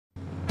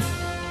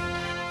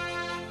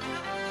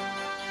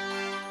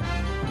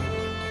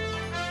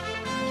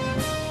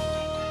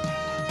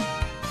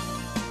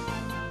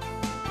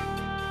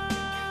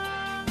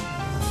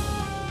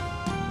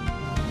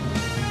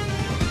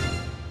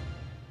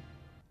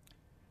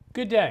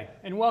Good day,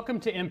 and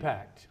welcome to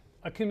Impact,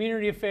 a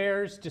community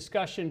affairs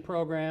discussion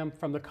program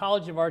from the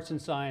College of Arts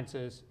and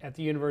Sciences at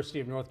the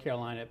University of North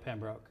Carolina at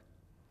Pembroke.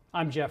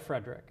 I'm Jeff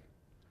Frederick.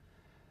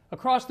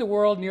 Across the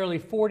world, nearly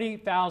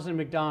 40,000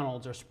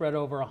 McDonald's are spread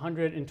over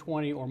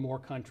 120 or more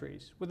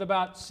countries, with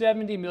about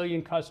 70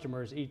 million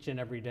customers each and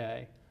every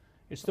day.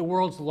 It's the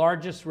world's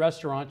largest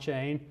restaurant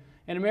chain,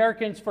 and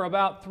Americans for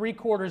about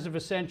 3/4 of a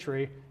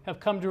century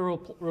have come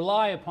to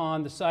rely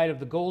upon the sight of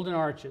the Golden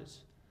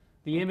Arches,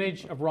 the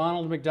image of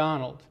Ronald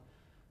McDonald,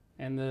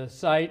 and the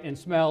sight and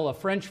smell of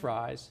French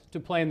fries to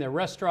plan their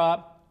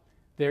restaurant,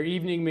 their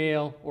evening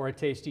meal, or a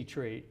tasty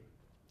treat.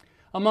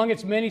 Among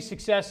its many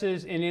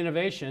successes and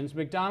innovations,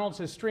 McDonald's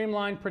has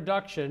streamlined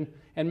production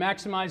and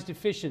maximized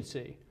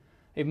efficiency.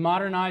 They've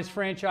modernized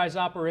franchise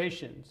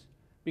operations,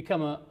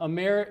 become a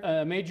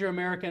major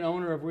American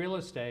owner of real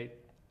estate,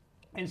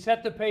 and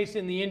set the pace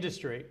in the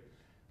industry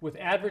with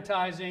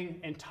advertising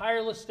and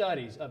tireless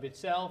studies of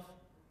itself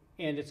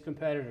and its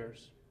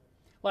competitors.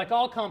 Like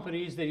all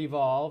companies that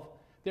evolve,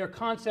 their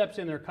concepts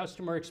and their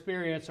customer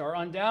experience are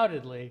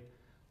undoubtedly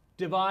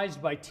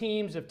devised by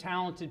teams of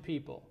talented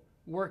people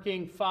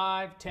working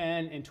 5,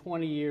 10, and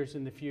 20 years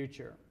in the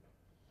future.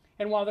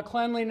 And while the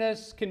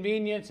cleanliness,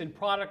 convenience, and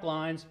product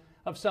lines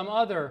of some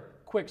other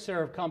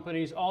quick-serve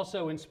companies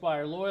also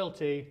inspire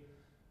loyalty,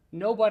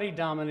 nobody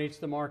dominates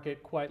the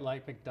market quite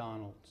like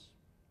McDonald's.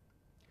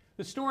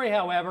 The story,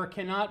 however,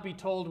 cannot be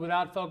told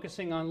without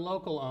focusing on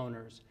local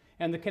owners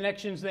and the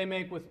connections they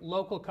make with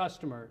local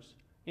customers,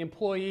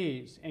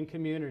 employees, and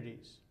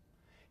communities.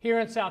 Here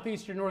in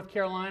southeastern North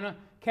Carolina,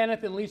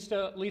 Kenneth and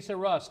Lisa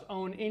Rust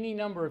own any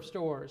number of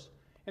stores,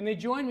 and they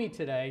join me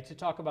today to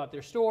talk about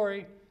their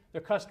story,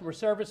 their customer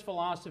service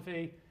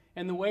philosophy,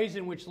 and the ways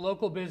in which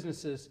local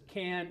businesses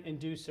can and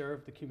do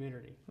serve the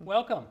community.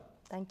 Welcome.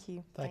 Thank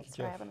you. Thanks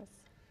for having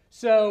us.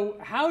 So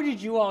how did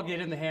you all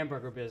get in the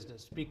hamburger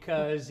business?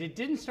 Because it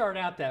didn't start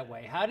out that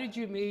way. How did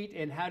you meet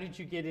and how did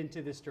you get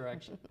into this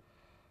direction?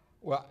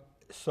 Well,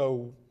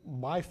 so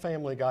my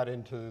family got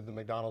into the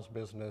McDonald's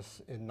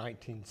business in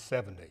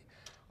 1970.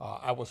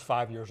 I was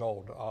 5 years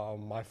old.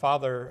 My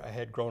father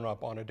had grown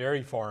up on a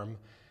dairy farm,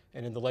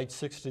 and in the late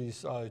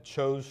 60s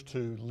chose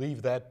to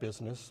leave that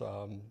business.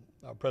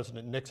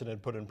 President Nixon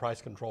had put in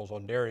price controls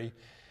on dairy,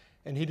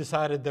 and he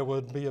decided there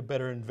would be a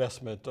better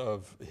investment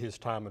of his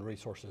time and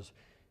resources.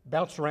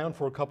 Bounced around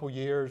for a couple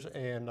years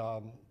and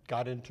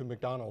got into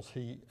McDonald's.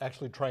 He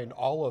actually trained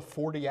all of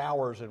 40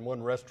 hours in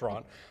one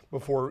restaurant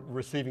before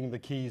receiving the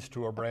keys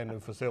to a brand new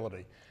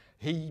facility.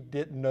 He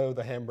didn't know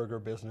the hamburger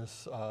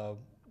business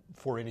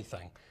for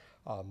anything.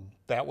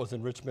 That was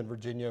in Richmond,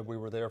 Virginia. We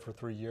were there for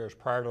 3 years.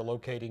 Prior to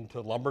locating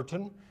to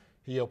Lumberton,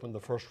 he opened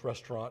the first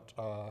restaurant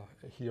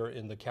here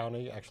in the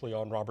county, actually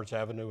on Roberts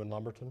Avenue in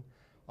Lumberton.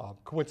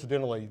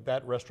 Coincidentally,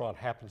 that restaurant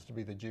happens to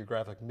be the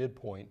geographic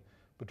midpoint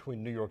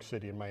between New York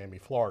City and Miami,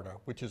 Florida,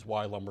 which is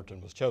why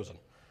Lumberton was chosen.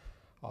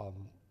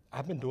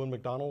 I've been doing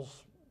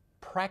McDonald's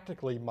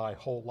practically my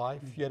whole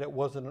life, yet it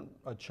wasn't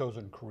a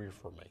chosen career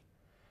for me.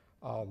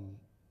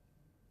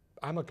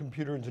 I'm a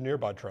computer engineer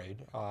by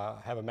trade. I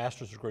have a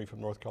master's degree from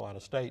North Carolina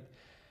State,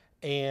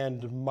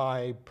 and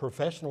my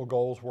professional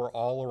goals were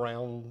all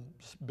around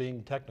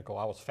being technical.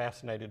 I was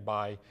fascinated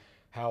by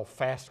how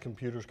fast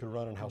computers could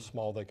run and how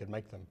small they could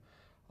make them.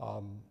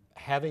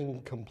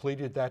 Having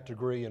completed that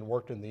degree and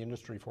worked in the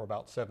industry for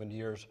about 7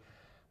 years,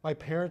 my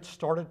parents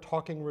started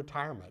talking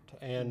retirement,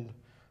 and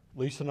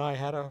Lisa and I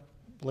had a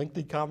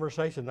lengthy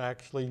conversation,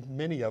 actually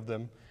many of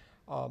them,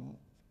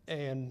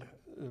 and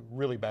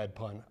really bad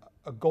pun.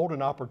 A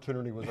golden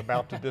opportunity was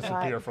about to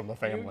disappear from the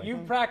family. You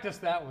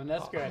practiced that one,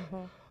 that's good.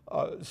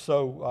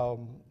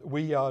 So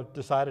we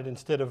decided,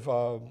 instead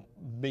of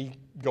me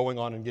going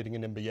on and getting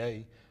an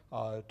MBA,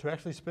 to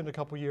actually spend a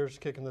couple years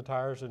kicking the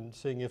tires and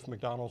seeing if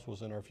McDonald's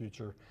was in our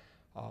future.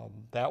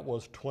 That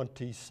was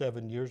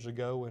 27 years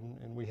ago,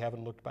 and we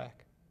haven't looked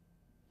back.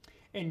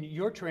 And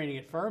your training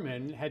at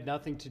Furman had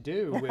nothing to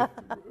do with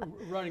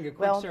running a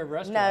quick-serve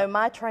restaurant. No,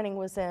 my training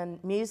was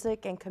in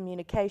music and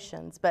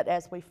communications, but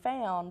as we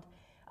found,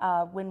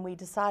 when we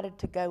decided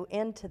to go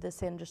into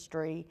this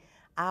industry,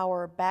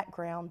 our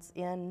backgrounds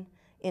in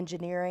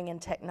engineering and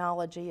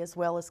technology as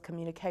well as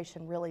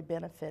communication really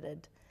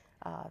benefited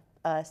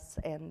us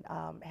and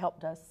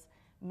helped us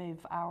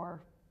move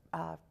our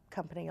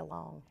company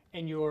along.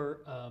 And your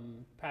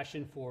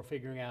passion for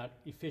figuring out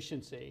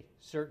efficiency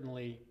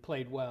certainly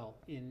played well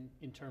in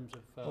terms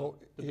of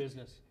the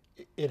business.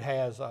 It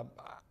has.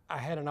 I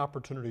had an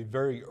opportunity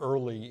very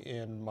early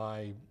in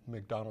my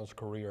McDonald's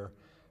career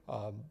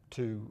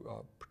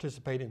to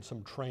participate in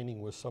some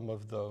training with some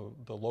of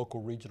the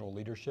local regional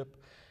leadership.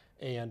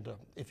 And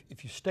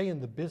if you stay in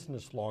the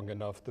business long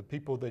enough, the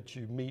people that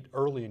you meet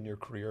early in your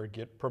career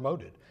get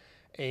promoted.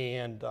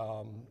 And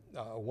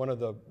one of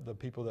the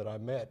people that I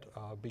met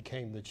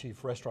became the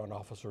chief restaurant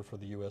officer for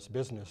the U.S.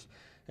 business.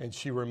 And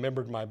she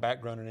remembered my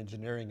background in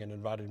engineering and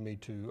invited me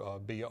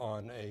to be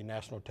on a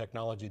national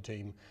technology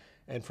team.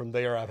 And from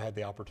there, I've had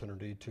the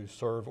opportunity to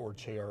serve or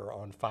chair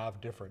on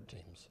 5 different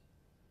teams.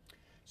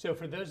 So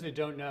for those that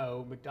don't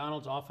know,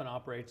 McDonald's often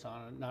operates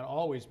on, not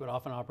always, but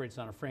often operates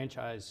on a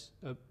franchise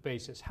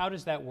basis. How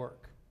does that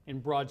work in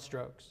broad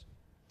strokes?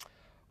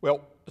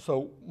 Well,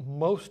 so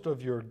most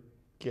of your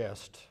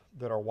guests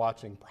that are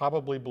watching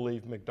probably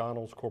believe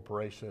McDonald's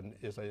Corporation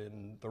is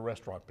in the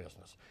restaurant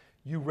business.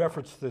 You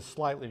referenced this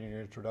slightly in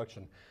your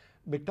introduction.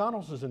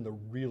 McDonald's is in the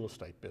real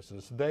estate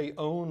business. They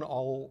own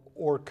all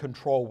or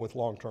control with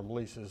long-term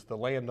leases the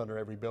land under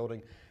every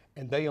building,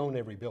 and they own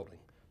every building.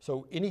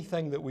 So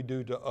anything that we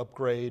do to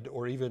upgrade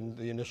or even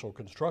the initial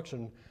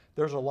construction,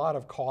 there's a lot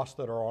of costs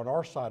that are on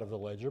our side of the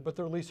ledger, but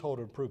they're leasehold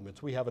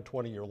improvements. We have a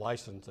 20-year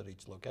license at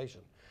each location.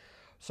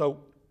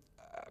 So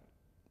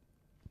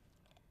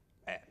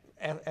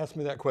ask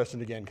me that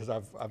question again, because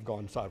I've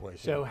gone sideways.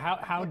 So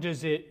how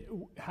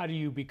do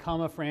you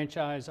become a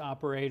franchise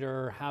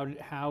operator?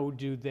 How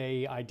do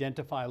they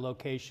identify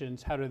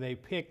locations? How do they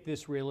pick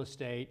this real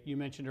estate? You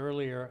mentioned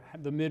earlier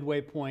the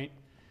midway point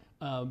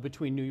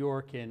between New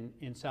York and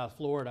in South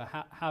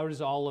Florida. How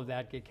does all of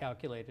that get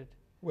calculated?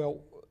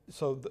 Well,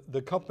 so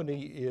the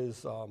company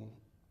is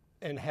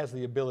and has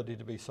the ability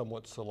to be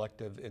somewhat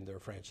selective in their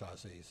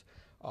franchisees.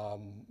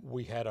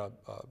 We had a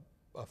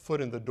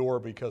foot in the door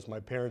because my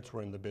parents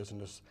were in the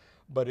business,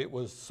 but it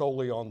was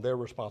solely on their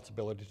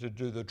responsibility to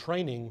do the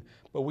training,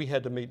 but we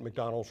had to meet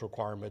McDonald's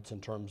requirements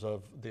in terms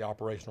of the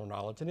operational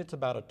knowledge, and it's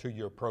about a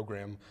 2-year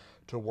program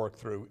to work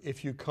through.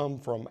 If you come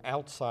from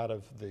outside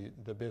of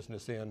the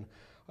business in,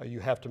 you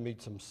have to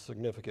meet some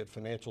significant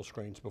financial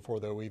screens before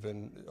they'll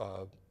even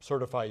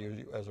certify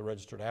you as a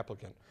registered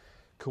applicant.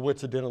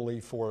 Coincidentally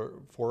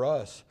for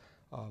us,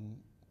 I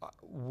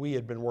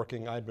had been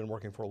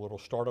working for a little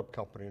startup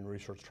company in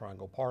Research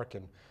Triangle Park,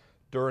 and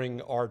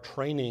during our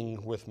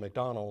training with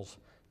McDonald's,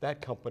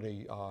 that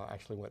company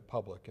actually went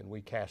public, and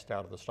we cashed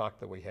out of the stock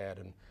that we had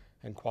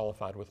and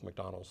qualified with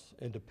McDonald's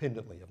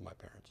independently of my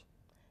parents.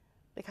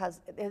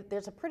 Because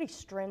there's a pretty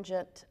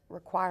stringent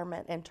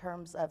requirement in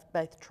terms of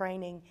both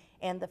training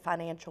and the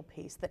financial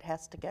piece that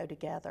has to go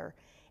together.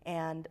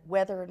 And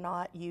whether or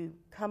not you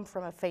come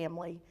from a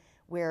family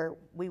where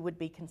we would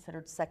be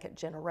considered second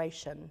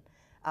generation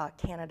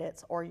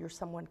candidates, or you're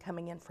someone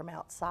coming in from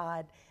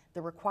outside,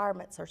 the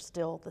requirements are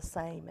still the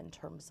same in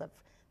terms of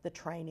the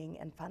training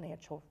and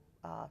financial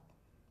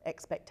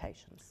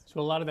expectations. So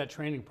a lot of that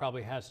training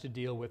probably has to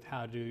deal with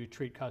how to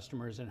treat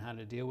customers and how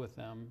to deal with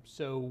them.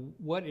 So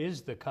what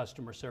is the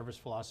customer service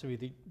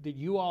philosophy that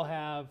you all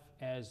have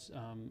as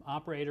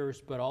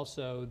operators, but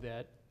also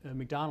that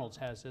McDonald's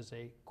has as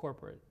a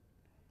corporate?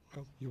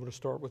 Well, you want to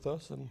start with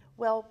us?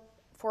 Well,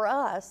 for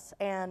us,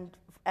 and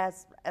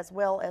as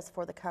well as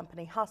for the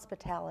company,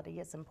 hospitality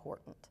is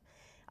important.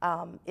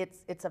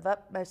 It's of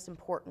utmost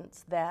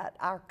importance that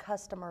our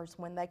customers,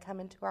 when they come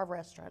into our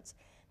restaurants,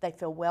 they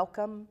feel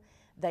welcome.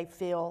 They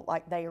feel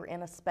like they are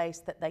in a space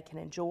that they can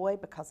enjoy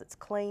because it's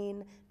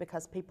clean,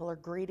 because people are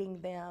greeting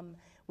them.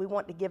 We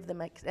want to give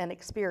them an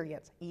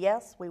experience.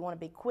 Yes, we want to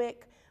be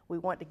quick. We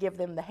want to give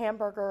them the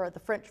hamburger or the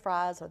French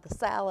fries or the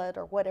salad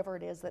or whatever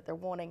it is that they're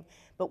wanting,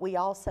 but we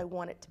also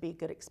want it to be a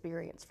good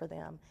experience for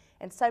them.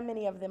 And so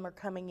many of them are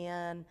coming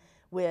in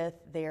with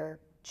their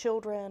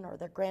children or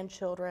their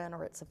grandchildren,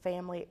 or it's a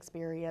family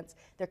experience.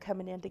 They're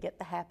coming in to get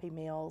the Happy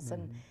Meals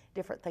and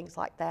different things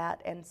like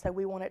that. And so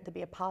we want it to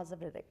be a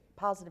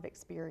positive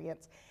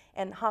experience.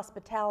 And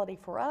hospitality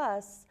for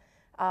us,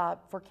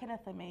 for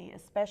Kenneth and me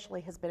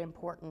especially, has been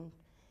important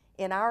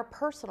in our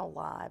personal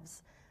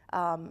lives,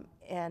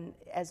 and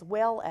as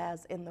well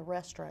as in the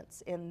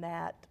restaurants, in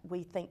that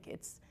we think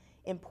it's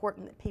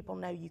important that people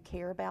know you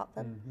care about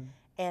them,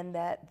 and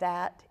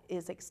that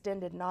is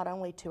extended not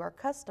only to our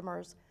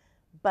customers,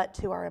 but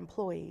to our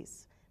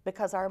employees,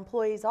 because our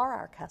employees are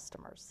our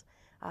customers.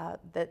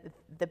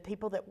 The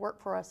people that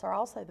work for us are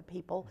also the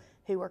people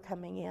who are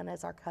coming in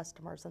as our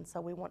customers, and so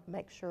we want to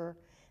make sure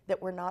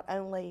that we're not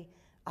only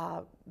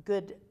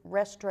good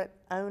restaurant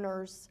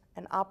owners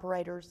and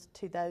operators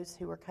to those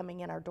who are coming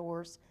in our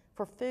doors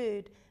for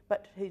food,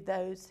 but to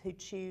those who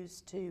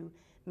choose to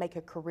make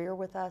a career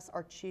with us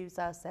or choose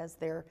us as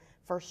their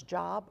first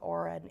job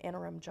or an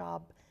interim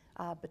job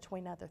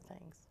between other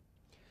things.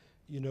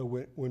 You know,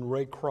 when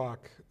Ray Kroc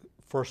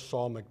first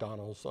saw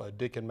McDonald's,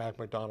 Dick and Mac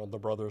McDonald, the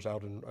brothers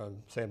out in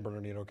San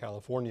Bernardino,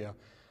 California,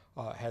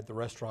 had the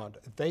restaurant.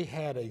 They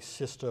had a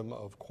system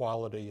of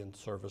quality and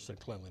service and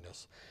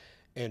cleanliness.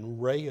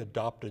 And Ray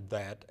adopted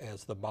that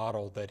as the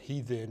model that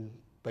he then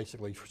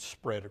basically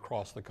spread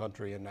across the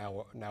country and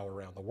now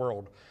around the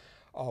world.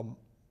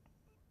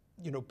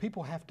 You know,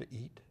 people have to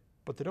eat,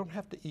 but they don't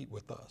have to eat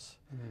with us.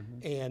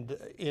 And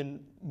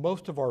in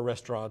most of our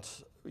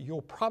restaurants,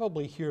 you'll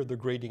probably hear the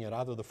greeting at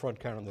either the front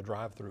counter or the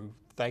drive-through,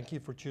 "Thank you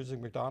for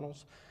choosing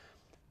McDonald's."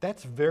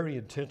 That's very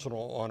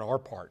intentional on our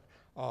part,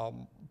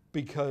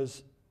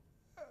 because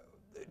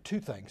two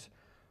things.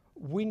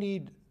 We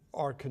need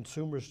our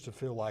consumers to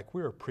feel like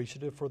we're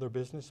appreciative for their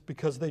business,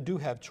 because they do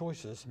have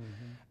choices.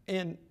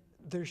 And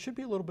there should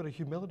be a little bit of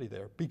humility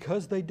there,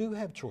 because they do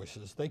have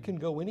choices. They can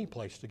go any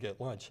place to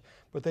get lunch,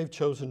 but they've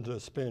chosen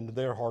to spend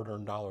their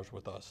hard-earned dollars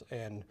with us,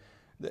 and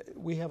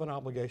we have an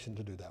obligation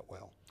to do that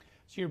well.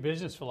 So your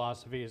business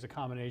philosophy is a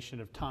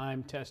combination of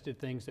time-tested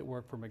things that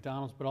work for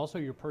McDonald's, but also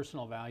your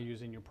personal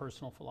values and your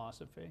personal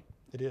philosophy.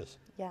 It is.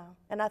 Yeah,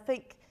 and I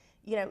think,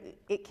 you know,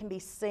 it can be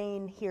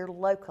seen here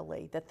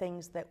locally, the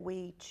things that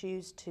we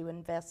choose to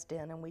invest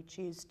in and we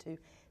choose to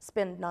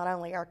spend not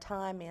only our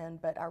time in,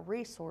 but our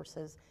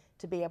resources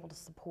to be able to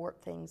support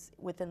things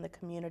within the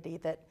community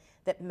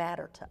that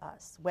matter to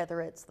us, whether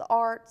it's the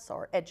arts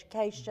or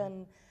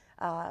education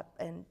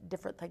and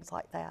different things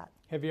like that.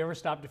 Have you ever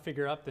stopped to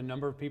figure out the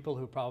number of people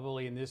who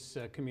probably in this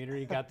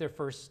community got their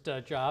first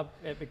job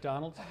at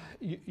McDonald's?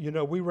 You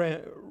know, we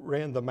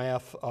ran the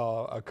math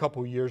a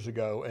couple years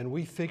ago, and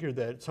we figured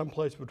that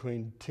someplace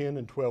between 10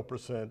 and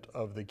 12%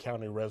 of the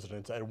county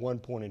residents at one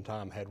point in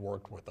time had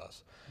worked with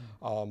us.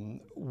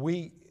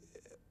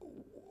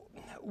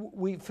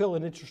 We fill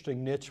an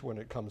interesting niche when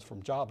it comes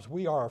from jobs.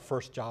 We are our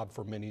first job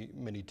for many,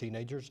 many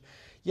teenagers,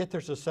 yet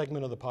there's a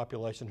segment of the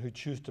population who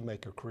choose to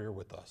make a career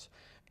with us.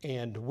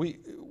 And we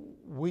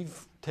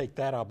take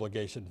that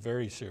obligation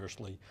very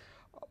seriously.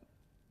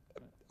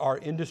 Our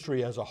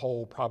industry as a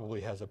whole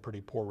probably has a pretty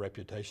poor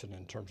reputation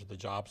in terms of the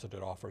jobs that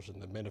it offers and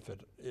the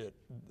benefit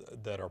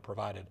that are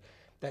provided.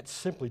 That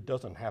simply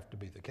doesn't have to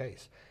be the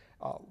case.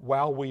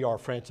 While we are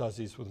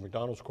franchisees with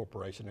McDonald's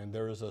Corporation and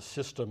there is a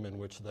system in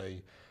which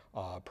they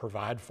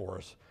provide for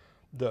us,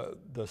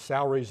 the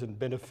salaries and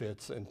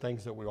benefits and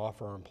things that we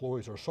offer our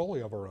employees are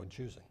solely of our own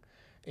choosing.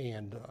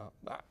 And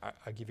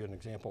I give you an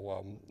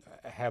example.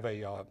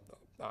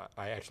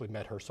 I actually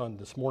met her son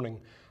this morning,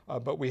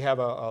 but we have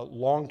a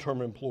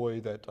long-term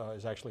employee that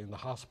is actually in the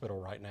hospital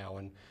right now,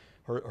 and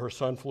her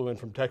son flew in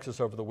from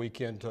Texas over the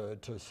weekend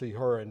to see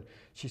her, and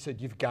she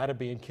said, "You've got to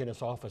be in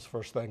Kenneth's office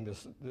first thing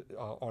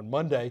on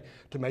Monday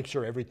to make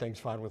sure everything's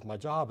fine with my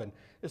job." And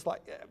it's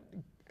like,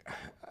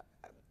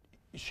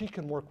 she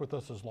can work with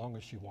us as long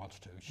as she wants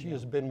to. She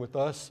has been with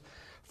us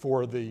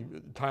for the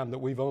time that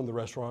we've owned the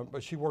restaurant,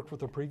 but she worked with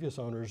the previous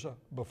owners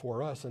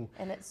before us. And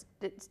it's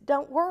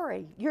don't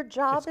worry, your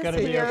job is gonna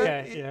be here.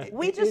 okay, yeah.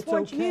 We just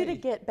want you to okay.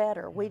 get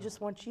better. We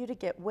just want you to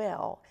get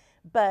well.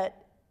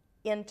 But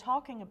in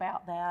talking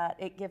about that,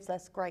 it gives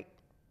us great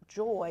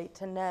joy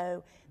to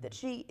know that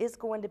she is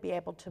going to be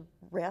able to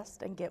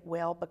rest and get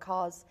well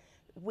because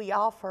we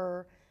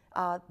offer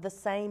the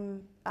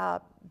same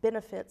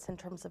benefits in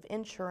terms of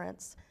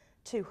insurance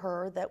to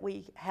her that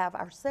we have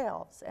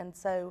ourselves. And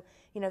so,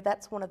 you know,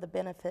 that's one of the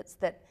benefits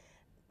that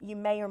you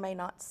may or may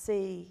not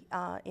see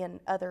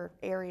in other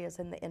areas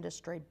in the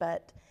industry,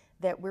 but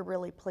that we're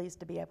really pleased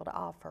to be able to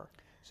offer.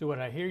 So what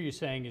I hear you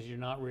saying is you're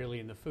not really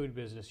in the food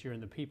business, you're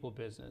in the people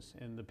business.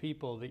 And the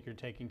people that you're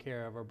taking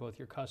care of are both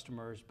your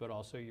customers, but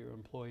also your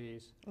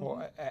employees.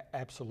 Well,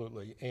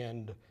 absolutely.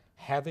 And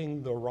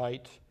having the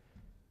right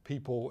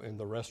people in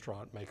the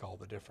restaurant make all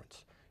the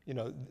difference. You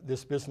know,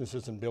 this business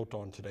isn't built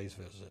on today's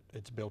visit,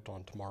 it's built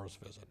on tomorrow's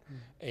visit.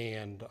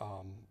 And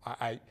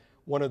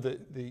one of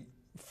the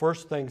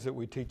first things that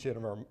we teach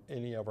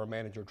any of our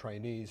manager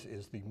trainees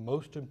is the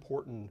most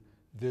important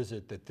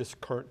visit that this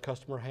current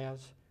customer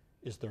has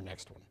is their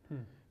next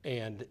one.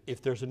 And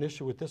if there's an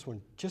issue with this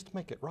one, just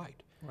make it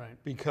right. Right.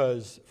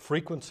 Because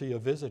frequency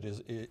of visit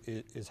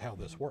is how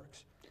this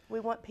works. We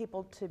want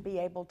people to be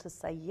able to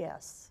say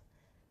yes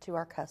to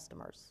our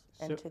customers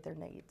and to their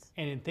needs.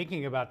 And in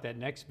thinking about that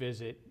next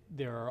visit,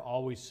 there are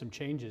always some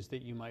changes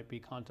that you might be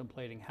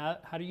contemplating.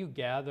 How do you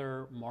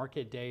gather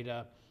market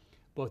data,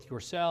 both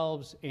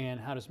yourselves and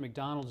how does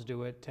McDonald's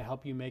do it to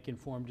help you make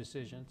informed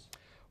decisions?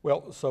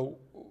 Well, so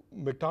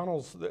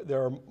McDonald's,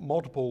 there are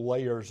multiple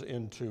layers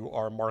into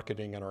our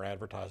marketing and our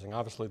advertising.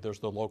 Obviously, there's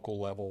the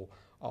local level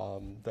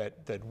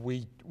that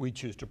we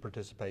choose to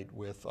participate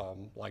with,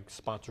 like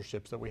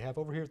sponsorships that we have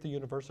over here at the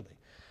university.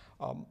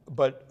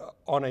 But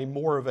on a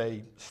more of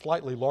a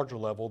slightly larger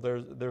level,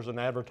 there's an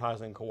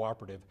advertising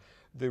cooperative.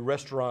 The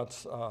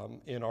restaurants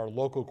in our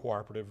local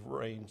cooperative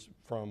range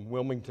from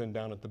Wilmington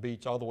down at the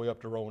beach all the way up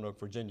to Roanoke,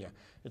 Virginia.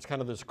 It's kind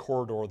of this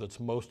corridor that's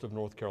most of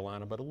North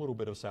Carolina, but a little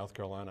bit of South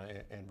Carolina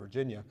and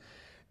Virginia.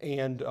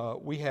 And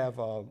we have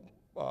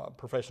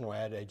professional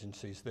ad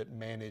agencies that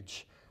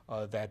manage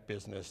that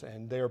business,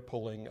 and they're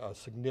pulling a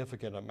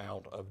significant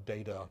amount of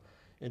data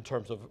in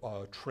terms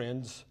of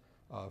trends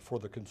for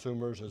the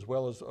consumers as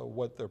well as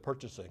what they're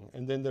purchasing.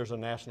 And then there's a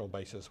national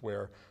basis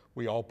where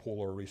we all pool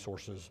our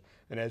resources.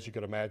 And as you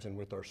can imagine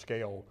with our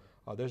scale,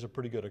 there's a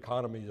pretty good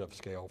economy of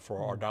scale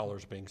for our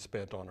dollars being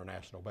spent on a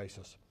national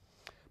basis.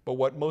 But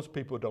what most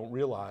people don't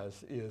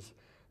realize is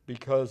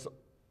because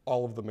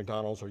all of the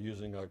McDonald's are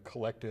using a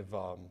collective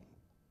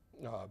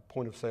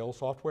point of sale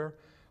software,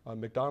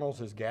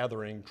 McDonald's is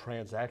gathering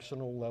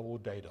transactional level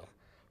data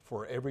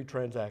for every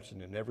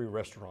transaction in every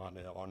restaurant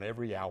on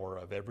every hour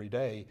of every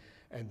day,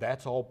 and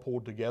that's all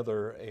pulled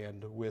together.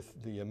 And with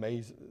the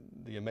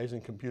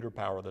amazing computer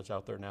power that's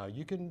out there now,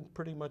 you can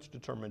pretty much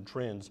determine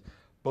trends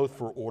both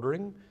for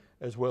ordering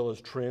as well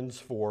as trends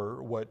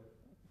for what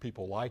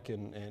people like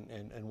and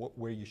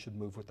where you should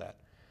move with that.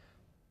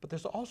 But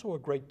there's also a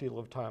great deal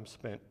of time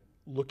spent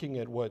looking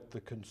at what the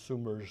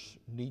consumer's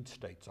need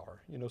states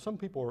are. You know, some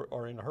people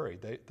are in a hurry.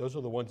 Those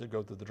are the ones that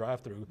go through the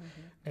drive-through.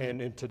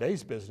 And in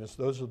today's business,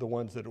 those are the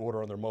ones that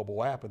order on their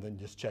mobile app and then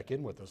just check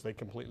in with us. They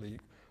completely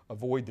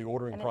avoid the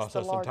ordering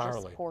process entirely. And it's the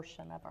largest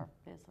portion of our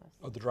business.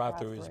 The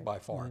drive-through is by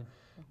far,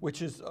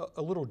 which is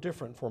a little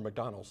different for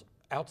McDonald's.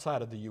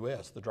 Outside of the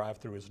U.S., the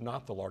drive-through is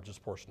not the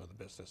largest portion of the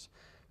business.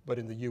 But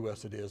in the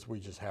U.S. it is. We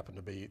just happen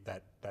to be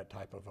that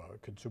type of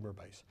consumer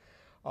base.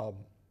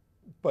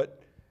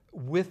 But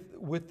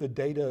with the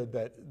data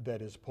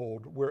that is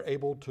pulled, we're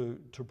able to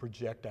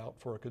project out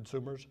for our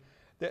consumers.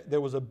 There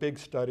was a big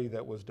study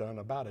that was done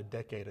about a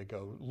decade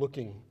ago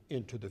looking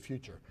into the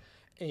future.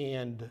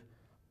 And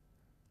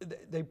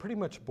they pretty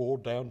much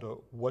boiled down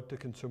to what the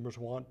consumers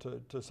want,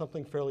 to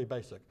something fairly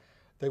basic.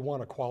 They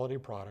want a quality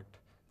product.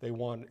 They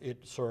want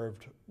it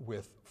served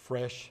with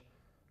fresh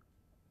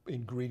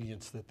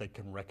ingredients that they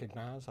can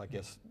recognize, I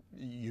guess.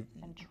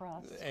 And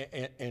trust.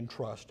 And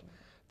trust.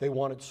 They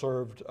want it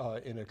served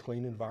in a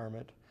clean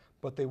environment,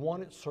 but they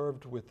want it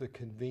served with the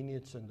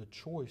convenience and the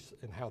choice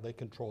in how they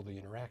control the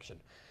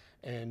interaction.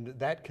 And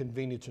that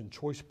convenience and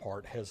choice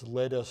part has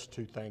led us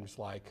to things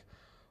like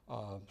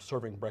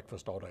serving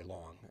breakfast all day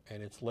long.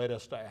 And it's led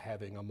us to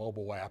having a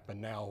mobile app and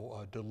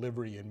now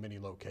delivery in many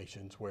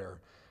locations where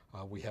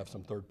we have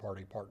some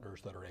third-party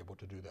partners that are able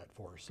to do that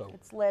for us. So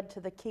it's led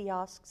to the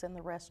kiosks in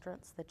the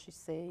restaurants that you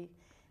see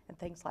and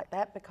things like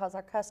that, because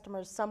our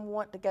customers, some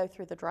want to go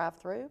through the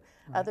drive-through,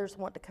 others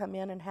want to come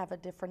in and have a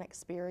different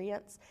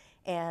experience,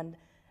 and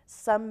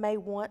some may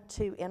want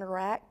to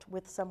interact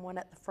with someone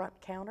at the front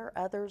counter.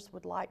 Others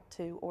would like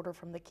to order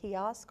from the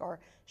kiosk or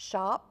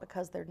shop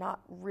because they're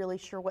not really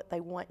sure what they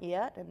want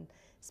yet and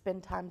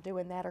spend time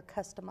doing that or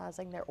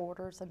customizing their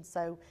orders. And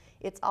so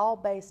it's all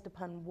based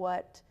upon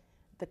what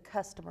the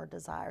customer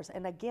desires.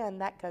 And again,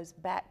 that goes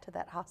back to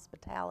that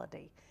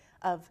hospitality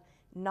of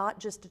not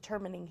just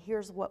determining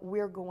here's what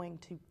we're going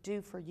to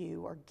do for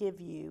you or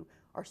give you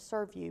or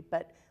serve you,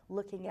 but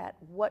looking at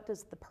what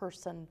does the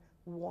person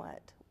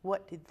want,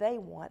 what do they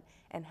want,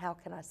 and how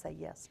can I say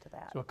yes to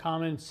that? So a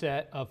common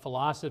set of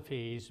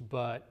philosophies,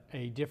 but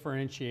a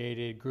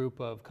differentiated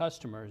group of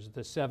customers.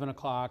 The 7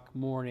 o'clock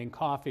morning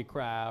coffee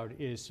crowd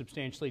is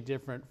substantially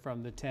different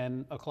from the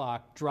 10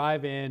 o'clock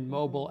drive-in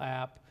mobile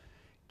app,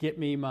 get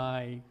me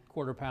my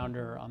quarter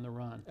pounder on the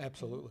run.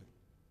 absolutely.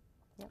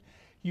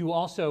 You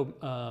also,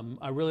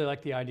 I really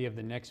like the idea of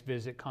the next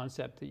visit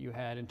concept that you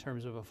had in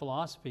terms of a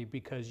philosophy,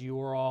 because you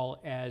are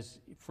all, as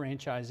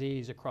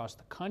franchisees across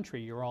the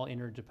country, you're all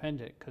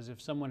interdependent. Because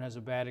if someone has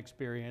a bad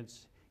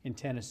experience in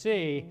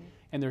Tennessee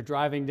and they're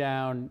driving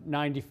down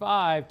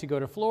 95 to go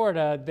to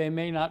Florida, they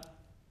may not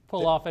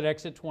pull off at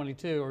exit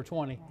 22 or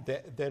 20.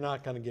 They're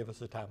not going to give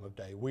us a time of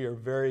day. We are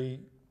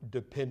very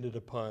dependent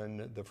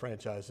upon the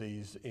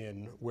franchisees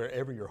in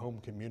wherever your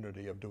home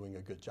community of doing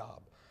a good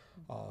job.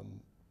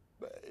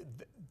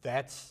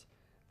 That's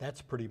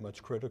pretty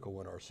much critical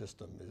in our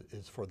system,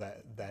 is for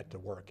that to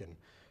work. And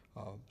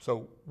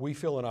so we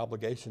feel an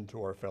obligation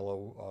to our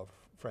fellow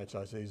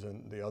franchisees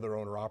and the other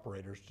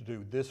owner-operators to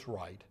do this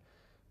right,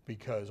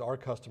 because our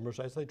customers,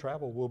 as they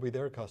travel, will be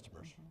their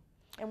customers.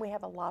 And we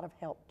have a lot of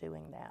help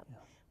doing that.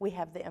 We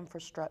have the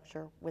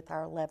infrastructure with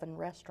our 11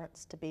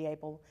 restaurants to be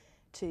able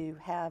to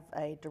have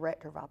a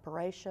director of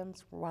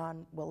operations,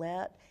 Ron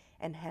Willett,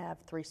 and have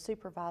 3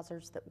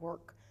 supervisors that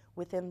work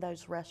within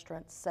those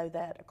restaurants, so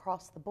that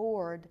across the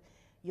board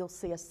you'll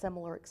see a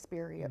similar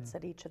experience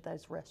at each of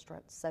those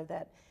restaurants, so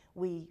that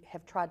we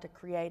have tried to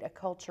create a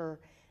culture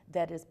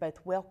that is both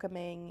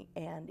welcoming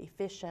and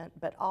efficient,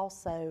 but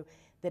also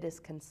that is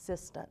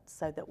consistent,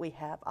 so that we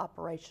have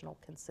operational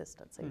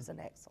consistencies and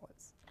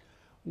excellence.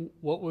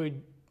 What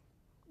would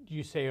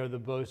you say are the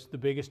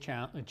biggest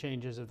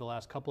changes of the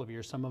last couple of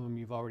years? Some of them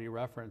you've already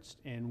referenced,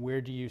 and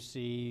where do you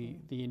see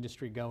the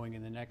industry going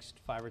in the next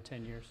 5 or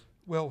 10 years?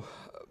 Well,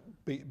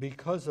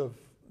 because of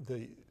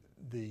the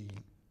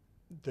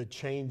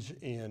change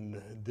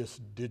in this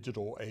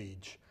digital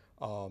age,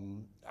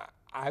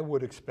 I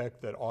would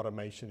expect that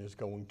automation is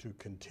going to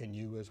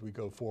continue as we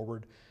go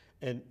forward,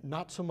 and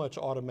not so much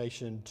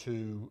automation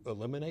to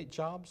eliminate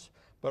jobs,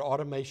 but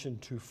automation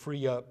to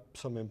free up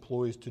some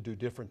employees to do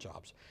different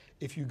jobs.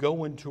 If you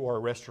go into our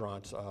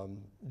restaurants,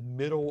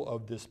 middle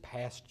of this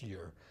past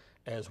year,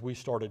 as we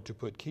started to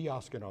put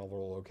kiosks in all of our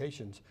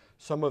locations,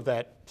 some of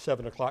that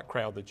 7 o'clock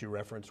crowd that you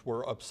referenced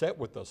were upset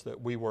with us that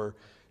we were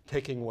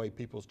taking away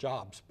people's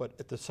jobs. But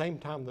at the same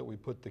time that we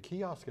put the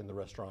kiosk in the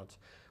restaurants,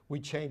 we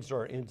changed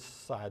our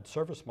inside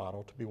service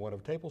model to be one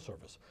of table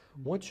service.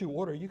 Once you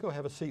order, you go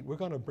have a seat. We're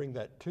going to bring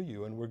that to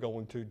you, and we're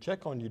going to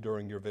check on you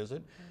during your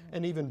visit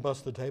and even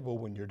bust the table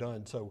when you're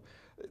done. So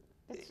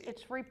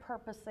it's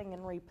repurposing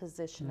and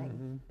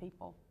repositioning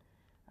people.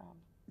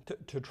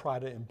 To try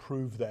to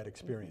improve that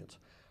experience.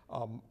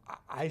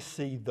 I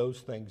see those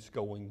things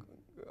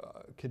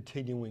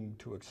continuing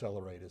to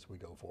accelerate as we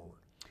go forward.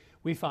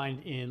 We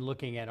find in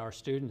looking at our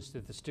students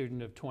that the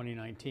student of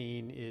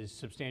 2019 is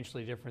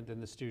substantially different than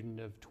the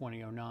student of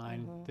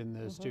 2009, than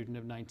the student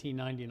of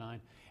 1999.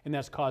 And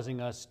that's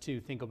causing us to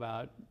think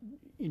about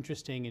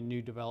interesting and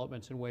new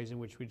developments and ways in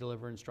which we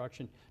deliver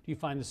instruction. Do you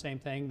find the same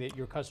thing, that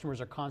your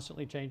customers are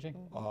constantly changing?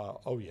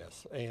 Oh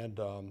yes, and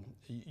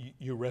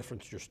you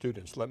referenced your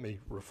students. Let me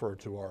refer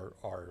to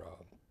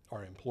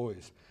our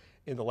employees.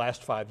 In the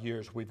last 5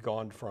 years, we've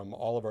gone from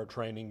all of our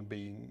training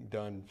being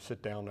done,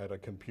 sit down at a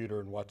computer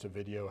and watch a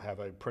video, have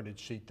a printed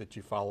sheet that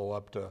you follow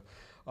up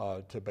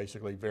to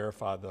basically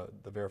verify the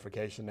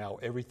verification. Now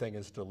everything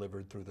is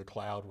delivered through the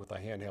cloud with a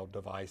handheld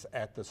device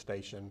at the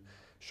station,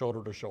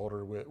 shoulder to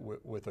shoulder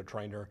with a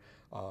trainer.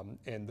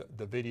 And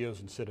the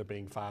videos, instead of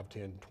being 5,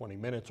 10, 20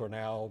 minutes, are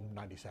now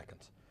 90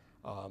 seconds.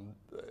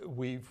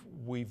 We've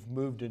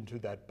moved into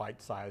that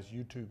bite-sized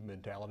YouTube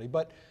mentality,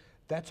 but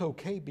that's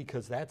okay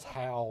because that's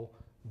how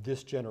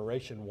this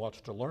generation wants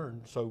to learn.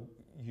 So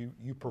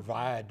you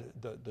provide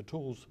the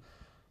tools.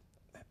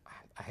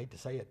 I hate to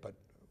say it, but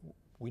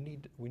we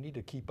need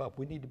to keep up.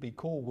 We need to be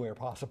cool where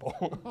possible.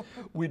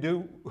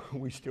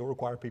 We still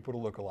require people to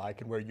look alike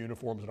and wear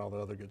uniforms and all the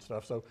other good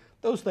stuff. So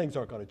those things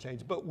aren't going to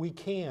change, but we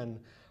can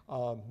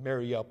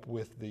marry up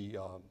with the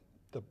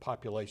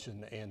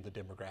population and the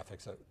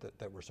demographics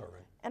that we're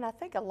serving. And I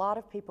think a lot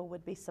of people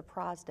would be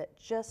surprised at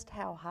just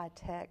how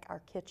high-tech our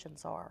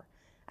kitchens are.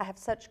 I have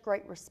such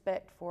great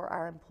respect for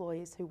our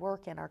employees who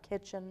work in our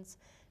kitchens,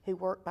 who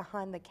work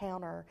behind the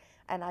counter,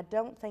 and I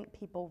don't think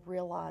people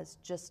realize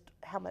just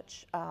how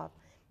much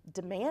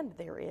demand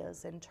there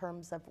is in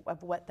terms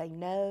of what they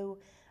know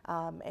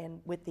and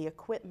with the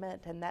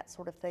equipment and that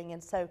sort of thing.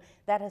 And so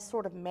that has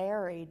sort of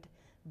married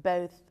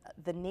both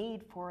the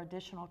need for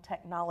additional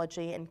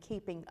technology and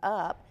keeping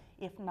up,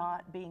 if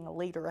not being a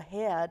leader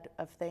ahead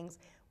of things,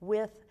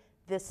 with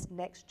this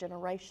next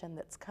generation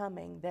that's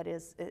coming that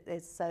is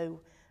so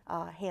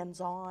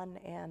hands-on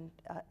and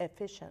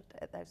efficient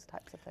at those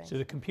types of things. So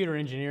the computer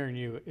engineer in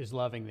you is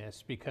loving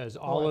this, because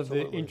all of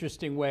the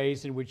interesting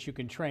ways in which you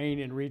can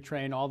train and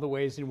retrain, all the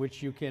ways in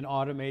which you can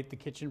automate the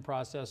kitchen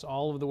process,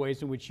 all of the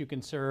ways in which you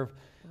can serve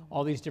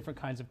all these different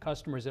kinds of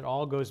customers, it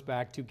all goes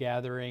back to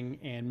gathering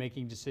and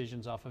making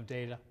decisions off of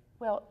data.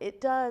 Well,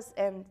 it does,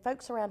 and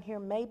folks around here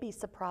may be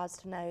surprised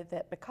to know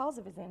that because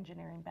of his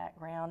engineering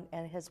background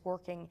and his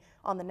working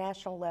on the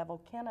national level,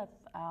 Kenneth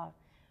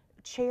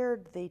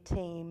chaired the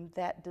team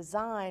that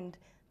designed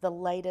the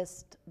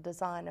latest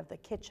design of the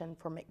kitchen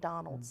for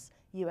McDonald's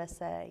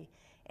USA.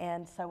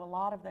 And so a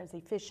lot of those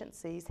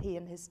efficiencies he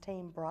and his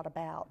team brought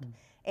about.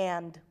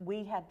 And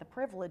we had the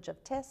privilege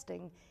of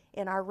testing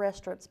in our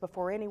restaurants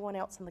before anyone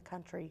else in the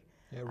country.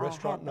 Yeah,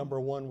 restaurant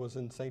number 1 was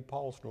in St.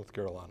 Paul's, North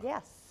Carolina.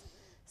 Yes.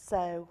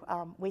 So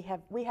we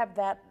have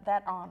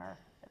that honor,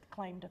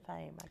 claim to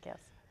fame, I guess.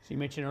 So you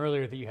mentioned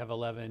earlier that you have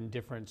 11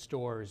 different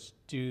stores.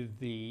 Do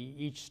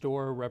each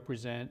store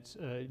represent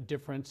a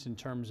difference in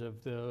terms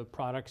of the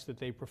products that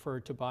they prefer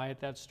to buy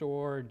at that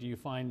store? Do you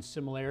find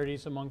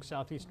similarities among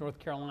Southeast North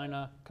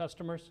Carolina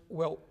customers?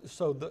 Well,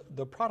 so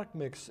the product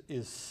mix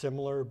is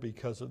similar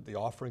because of the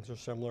offerings are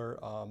similar.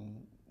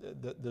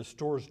 The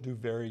stores do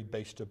vary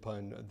based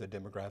upon the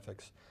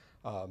demographics.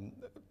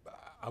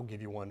 I'll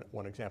give you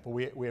one example.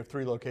 We have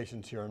 3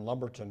 locations here in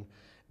Lumberton,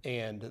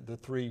 and the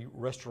 3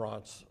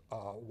 restaurants,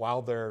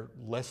 while they're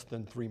less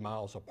than 3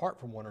 miles apart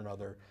from one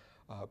another,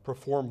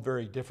 perform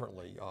very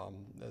differently.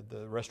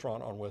 The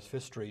restaurant on West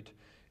 5th Street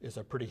is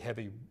a pretty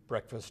heavy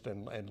breakfast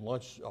and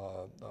lunch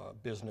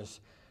business,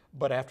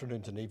 but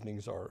afternoons and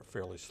evenings are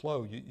fairly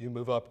slow. You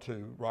move up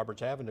to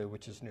Roberts Avenue,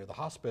 which is near the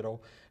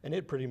hospital, and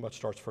it pretty much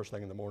starts first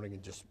thing in the morning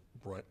and just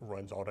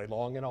runs all day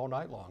long and all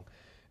night long.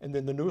 And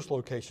then the newest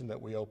location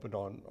that we opened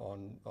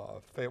on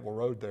Fayetteville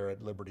Road there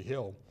at Liberty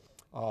Hill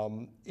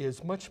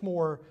is much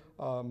more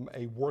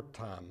a work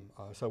time.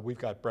 So we've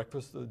got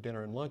breakfast,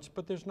 dinner, and lunch,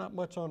 but there's not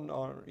much on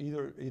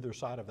either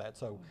side of that.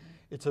 So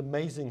it's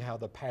amazing how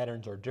the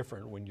patterns are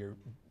different when you're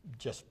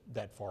just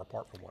that far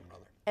apart from one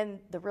another. And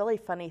the really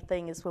funny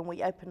thing is when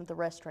we opened the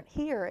restaurant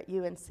here at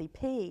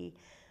UNCP,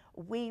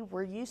 we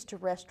were used to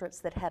restaurants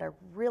that had a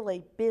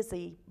really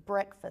busy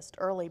breakfast,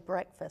 early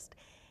breakfast.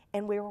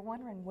 And we were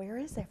wondering, where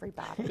is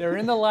everybody? They're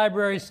in the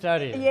library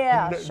studying.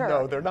 Yeah, sure.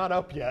 No, they're not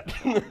up yet.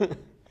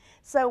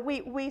 So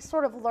we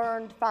sort of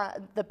learned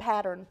the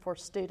pattern for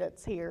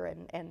students here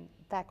and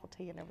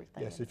faculty and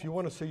everything. Yes, if you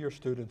want to see your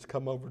students,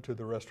 come over to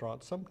the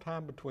restaurant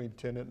sometime between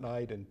 10 at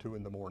night and 2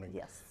 in the morning.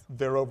 Yes.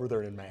 They're over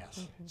there in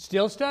mass.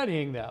 Still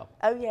studying, though.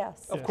 Oh,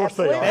 yes. Of course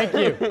they are. Thank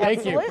you.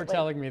 Thank you for Absolutely.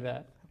 telling me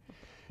that.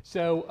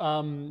 So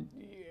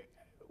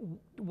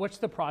what's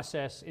the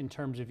process in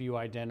terms of you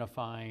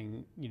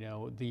identifying,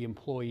 the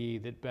employee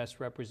that best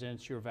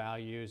represents your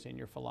values and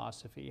your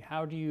philosophy?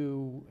 How do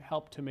you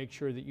help to make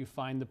sure that you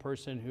find the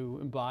person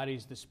who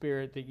embodies the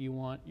spirit that you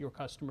want your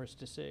customers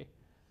to see?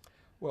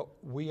 Well,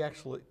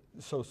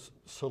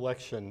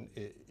 selection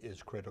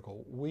is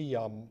critical. We,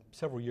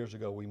 several years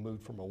ago, we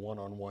moved from a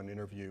one-on-one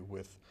interview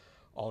with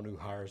all new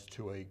hires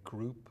to a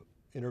group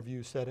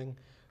interview setting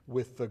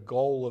with the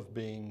goal of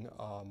being,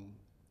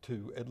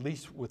 to at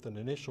least with an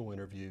initial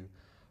interview,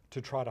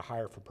 to try to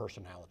hire for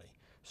personality.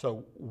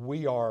 So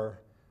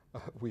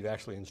we've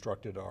actually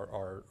instructed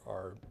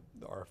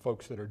our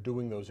folks that are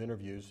doing those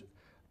interviews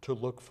to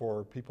look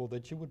for people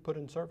that you would put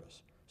in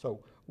service.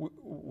 So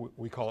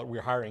we call it,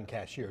 we're hiring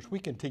cashiers. We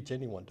can teach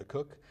anyone to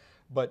cook,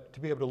 but to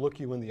be able to look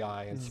you in the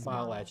eye and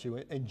smile at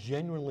you and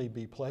genuinely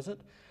be pleasant,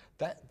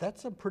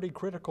 that's a pretty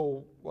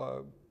critical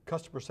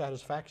customer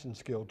satisfaction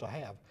skill to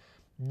have.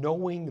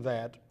 Knowing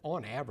that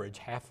on average,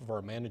 half of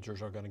our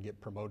managers are going to get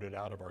promoted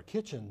out of our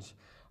kitchens,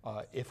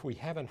 if we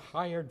haven't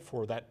hired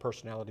for that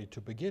personality to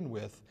begin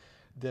with,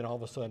 then all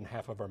of a sudden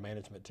half of our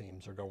management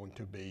teams are going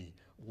to be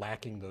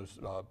lacking those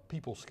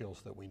people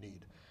skills that we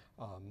need.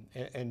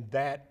 And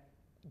that,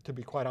 to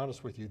be quite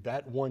honest with you,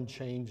 that one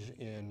change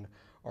in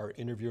our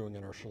interviewing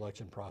and our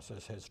selection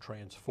process has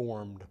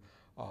transformed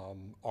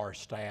our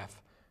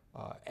staff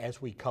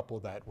as we couple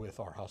that with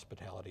our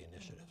hospitality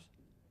initiatives.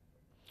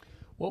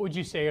 What would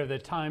you say are the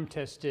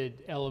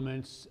time-tested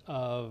elements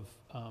of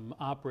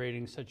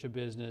operating such a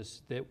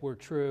business that were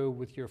true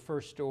with your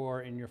first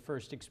store and your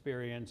first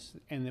experience,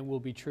 and that will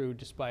be true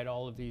despite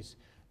all of these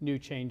new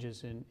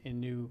changes in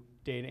new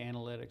data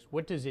analytics?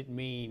 What does it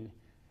mean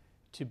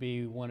to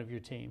be one of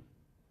your team?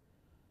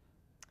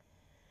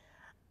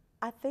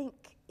 I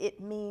think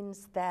it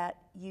means that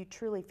you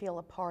truly feel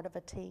a part of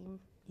a team.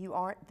 You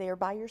aren't there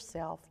by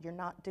yourself. You're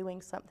not doing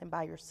something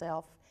by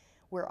yourself.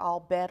 We're all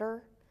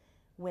better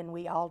when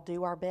we all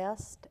do our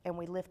best and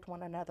we lift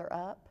one another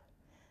up.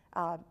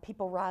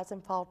 People rise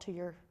and fall to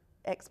your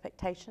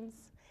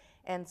expectations,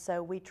 and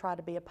so we try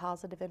to be a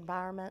positive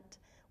environment,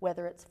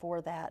 whether it's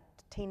for that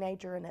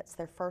teenager and it's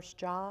their first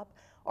job,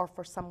 or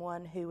for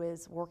someone who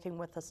is working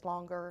with us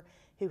longer,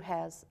 who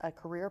has a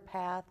career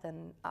path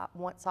and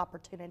wants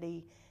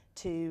opportunity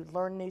to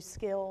learn new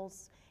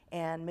skills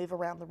and move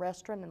around the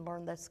restaurant and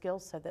learn those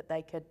skills so that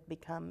they could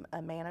become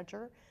a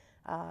manager.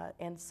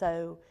 And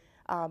so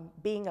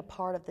being a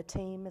part of the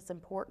team is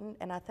important,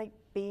 and I think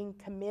being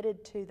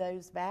committed to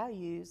those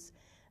values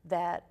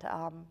that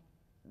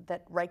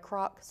that Ray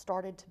Kroc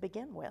started to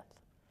begin with.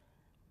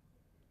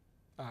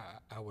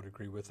 I would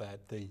agree with that.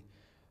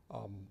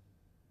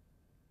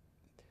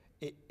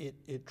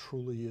 It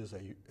truly is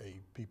a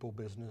people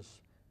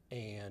business,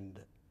 and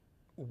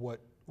what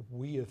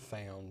we have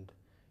found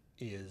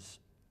is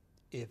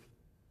if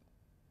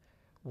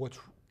what's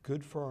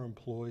good for our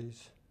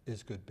employees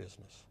is good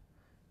business.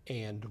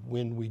 And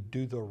when we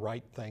do the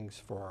right things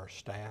for our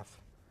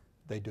staff,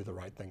 they do the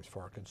right things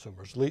for our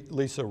consumers.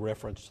 Lisa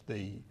referenced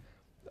the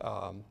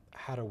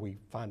how do we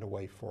find a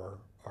way for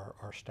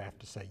our staff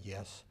to say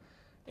yes,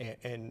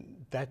 and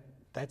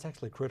that's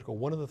actually critical.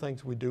 One of the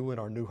things we do in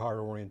our new hire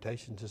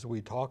orientations is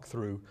we talk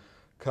through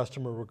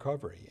customer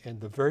recovery, and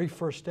the very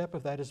first step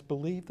of that is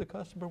believe the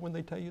customer when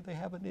they tell you they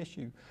have an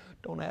issue.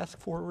 Don't ask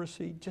for a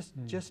receipt.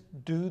 Just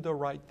do the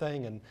right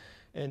thing,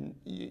 and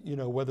you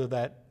know, whether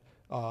that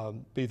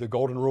be the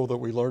golden rule that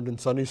we learned in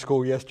Sunday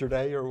school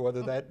yesterday, or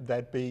whether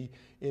that be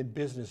in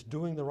business,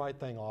 doing the right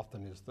thing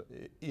often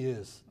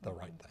is the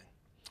right thing.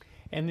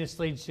 And this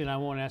leads to, and I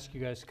won't ask you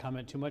guys to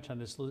comment too much on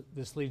this,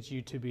 this leads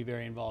you to be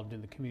very involved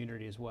in the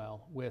community as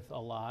well, with a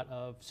lot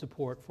of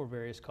support for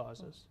various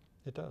causes.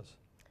 It does.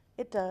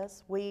 It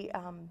does. We,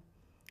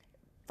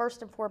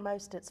 first and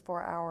foremost, it's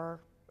for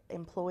our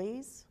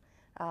employees,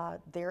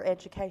 their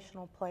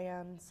educational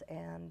plans,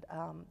 and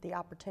the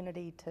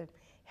opportunity to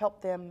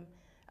help them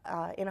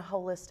in a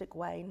holistic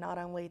way, not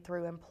only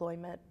through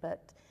employment,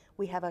 but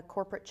we have a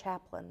corporate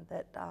chaplain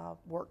that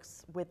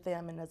works with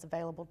them and is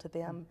available to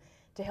them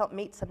to help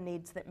meet some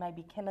needs that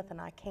maybe Kenneth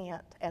and I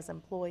can't as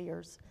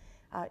employers,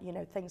 you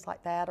know, things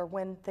like that, or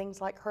when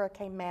things like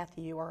Hurricane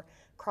Matthew or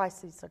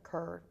crises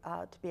occur,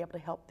 to be able to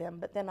help them.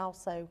 But then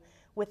also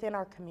within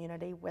our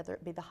community, whether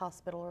it be the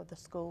hospital or the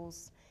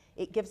schools,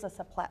 it gives us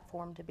a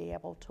platform to be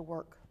able to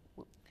work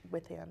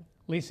within.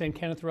 Lisa and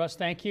Kenneth Rust,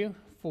 thank you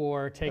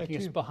for taking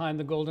us behind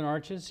the Golden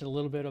Arches, and a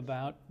little bit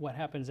about what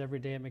happens every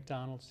day at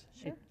McDonald's.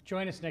 Sure.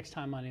 Join us next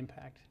time on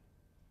Impact.